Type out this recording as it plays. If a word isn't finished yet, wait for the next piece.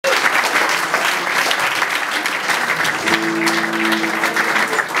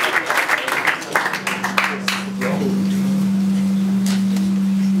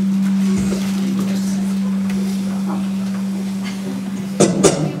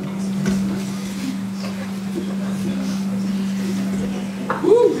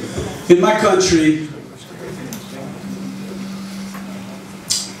In my country,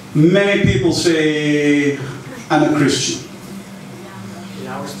 many people say, I'm a Christian.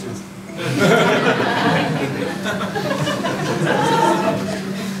 Yeah, ours too.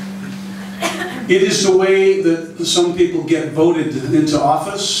 It is the way that some people get voted into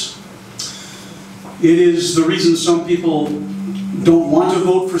office. It is the reason some people don't want to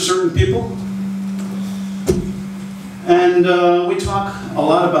vote for certain people. And we talk a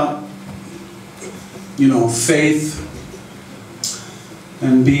lot about, faith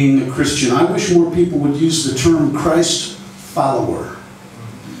and being a Christian. I wish more people would use the term Christ follower.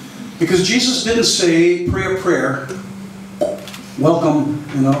 Because Jesus didn't say, pray a prayer, welcome,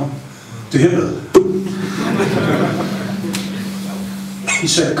 to Himmel. He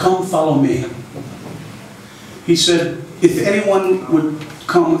said, come follow me. He said, if anyone would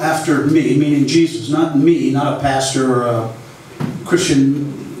come after me, meaning Jesus, not me, not a pastor or a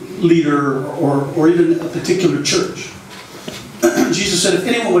Christian leader or even a particular church. Jesus said, if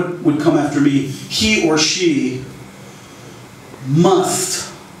anyone would come after me, he or she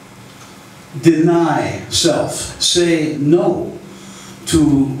must deny self, say no to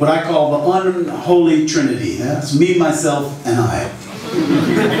what I call the unholy trinity. That's me, myself, and I.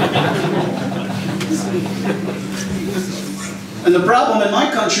 And the problem in my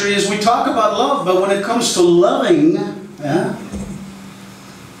country is we talk about love, but when it comes to loving,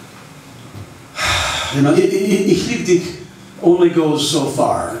 it only goes so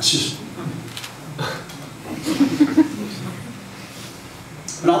far. It's just.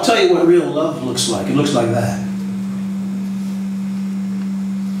 And I'll tell you what real love looks like. It looks like that.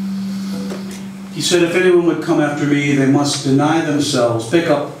 He said, if anyone would come after me, they must deny themselves, pick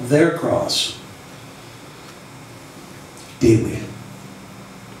up their cross daily,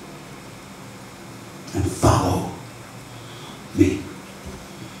 and follow me.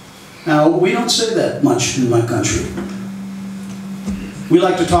 Now, we don't say that much in my country. We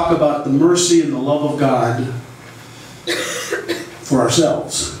like to talk about the mercy and the love of God for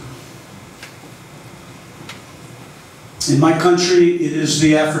ourselves. In my country, it is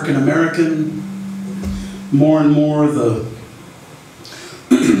the African American, more and more the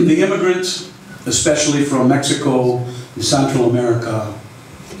immigrants, especially from Mexico and Central America.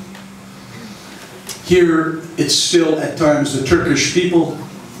 Here, it's still at times the Turkish people.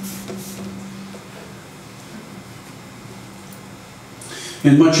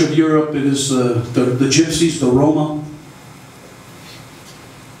 In much of Europe, it is the gypsies, the Roma.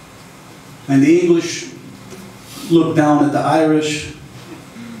 And the English look down at the Irish.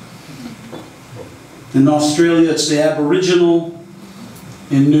 In Australia, it's the Aboriginal.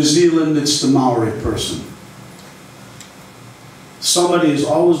 In New Zealand, it's the Maori person. Somebody is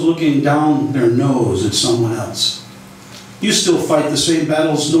always looking down their nose at someone else. You still fight the same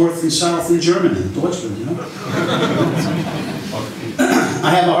battles north and south in Germany, in Deutschland, I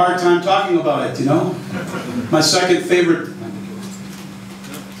have a hard time talking about it, My second favorite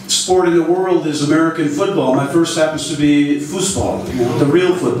sport in the world is American football. My first happens to be football, the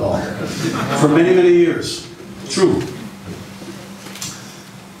real football, for many, many years. True.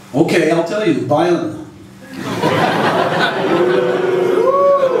 Okay, I'll tell you, Bayern.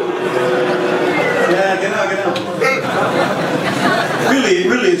 Yeah, genau.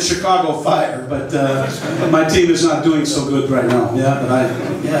 Really, it's Chicago Fire, but my team is not doing so good right now.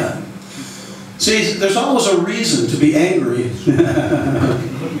 Yeah. See, there's always a reason to be angry,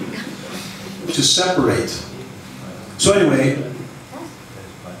 to separate. So anyway,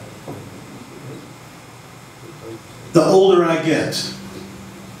 the older I get,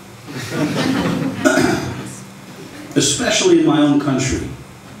 especially in my own country,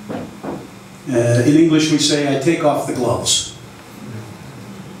 in English we say, I take off the gloves.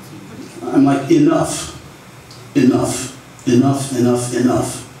 I'm like, enough.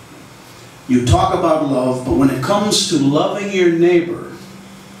 You talk about love, but when it comes to loving your neighbor,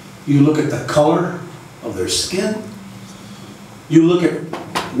 you look at the color of their skin, you look at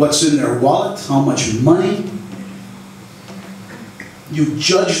what's in their wallet, how much money, you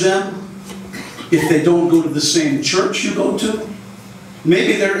judge them if they don't go to the same church you go to.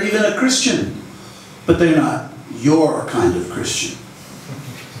 Maybe they're even a Christian, but they're not your kind of Christian.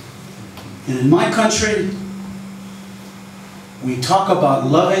 And in my country, we talk about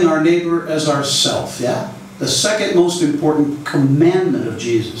loving our neighbor as ourself, yeah? The second most important commandment of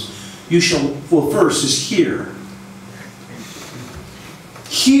Jesus. First is hear.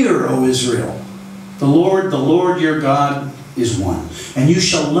 Hear, O Israel, the Lord your God is one. And you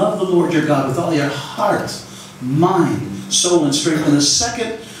shall love the Lord your God with all your heart, mind, soul, and strength. And the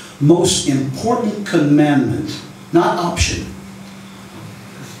second most important commandment, not option,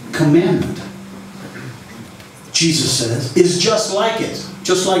 commandment, Jesus says, is just like it.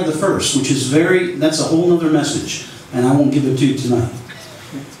 Just like the first, which is that's a whole other message. And I won't give it to you tonight.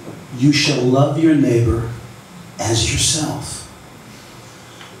 You shall love your neighbor as yourself.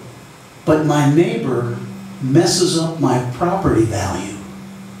 But my neighbor messes up my property value.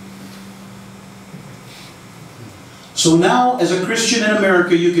 So now, as a Christian in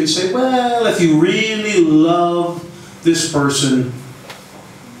America, you can say, well, if you really love this person,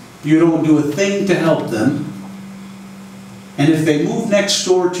 you don't do a thing to help them. And if they move next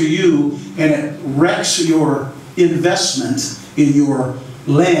door to you and it wrecks your investment in your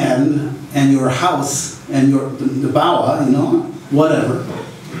land and your house and the bawa, whatever.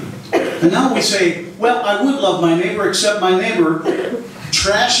 And now we say, well, I would love my neighbor, except my neighbor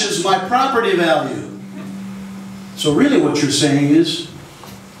trashes my property value. So really what you're saying is,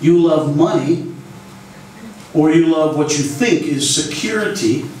 you love money, or you love what you think is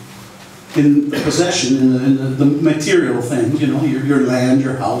security in possession, in the material things, your land,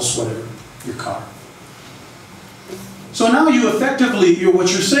 your house, whatever, your car. So now you effectively, what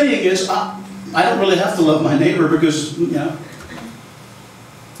you're saying is, I don't really have to love my neighbor because,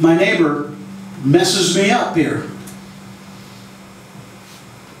 my neighbor messes me up here.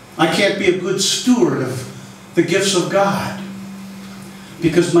 I can't be a good steward of the gifts of God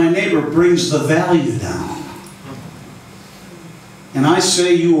because my neighbor brings the value down. And I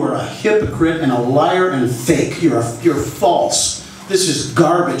say you are a hypocrite and a liar and fake. You're false. This is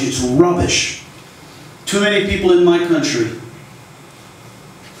garbage. It's rubbish. Too many people in my country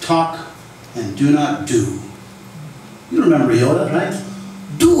talk and do not do. You remember Yoda, right?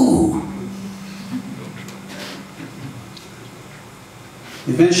 Do.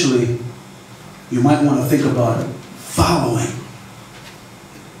 Eventually, you might want to think about following.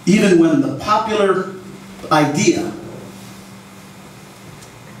 Even when the popular idea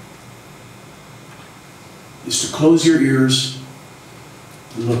is to close your ears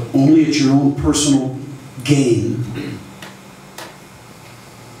and look only at your own personal gain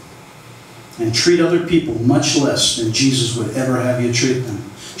and treat other people much less than Jesus would ever have you treat them.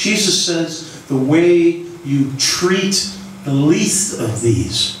 Jesus says, the way you treat the least of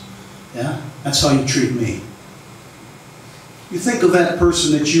these, that's how you treat me. You think of that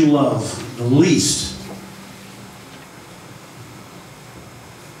person that you love the least.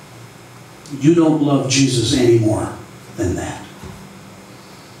 You don't love Jesus any more than that.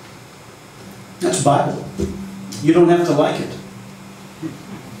 That's Bible. You don't have to like it.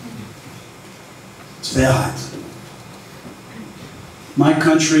 It's Wahrheit. My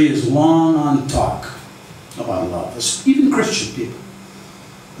country is long on talk about love, even Christian people.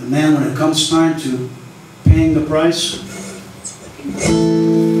 And man, when it comes time to paying the price,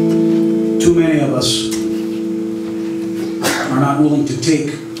 too many of us are not willing to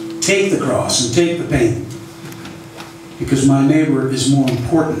take the cross and take the pain, because my neighbor is more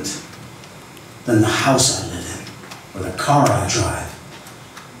important than the house I live in or the car I drive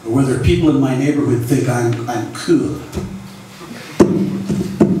or whether people in my neighborhood think I'm cool.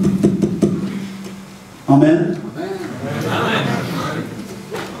 Amen?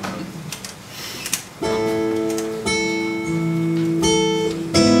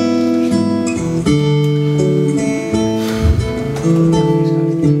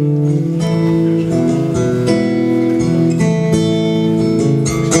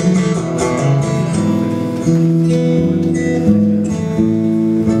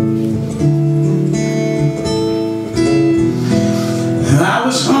 I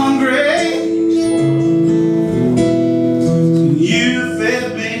was hungry.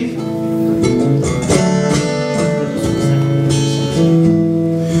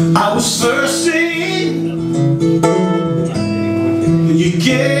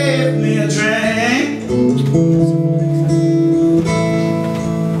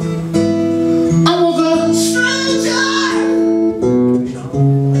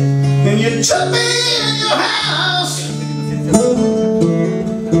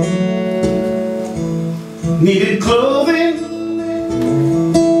 Needed clothing,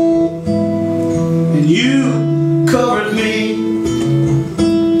 and you covered me.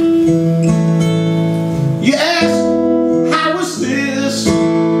 You asked, how was this?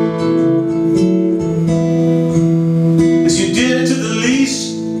 As you did it to the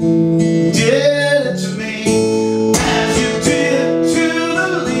least, you did it to me. As you did to the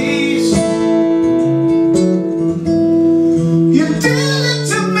least,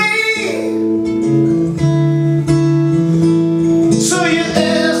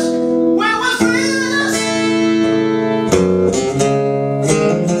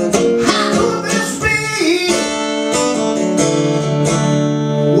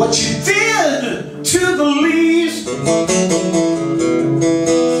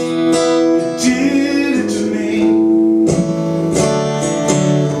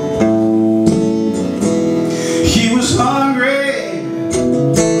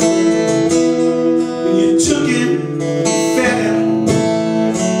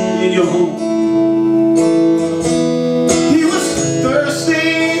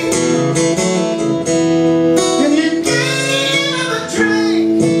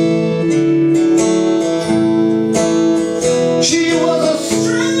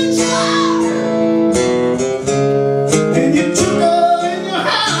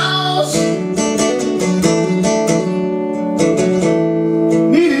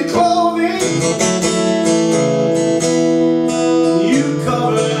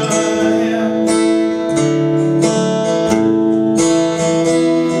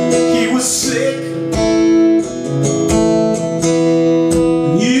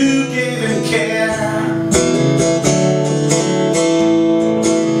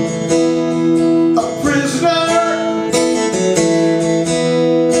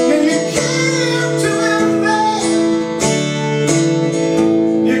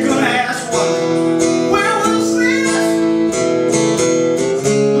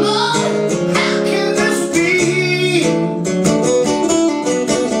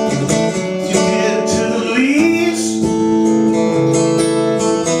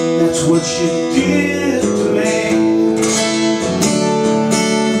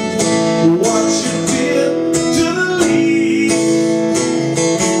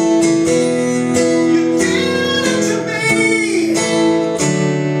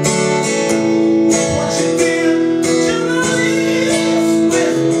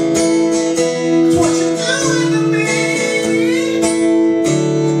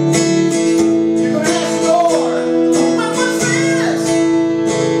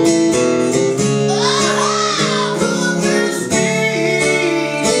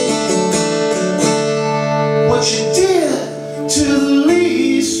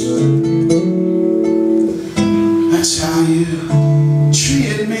 peace. That's how you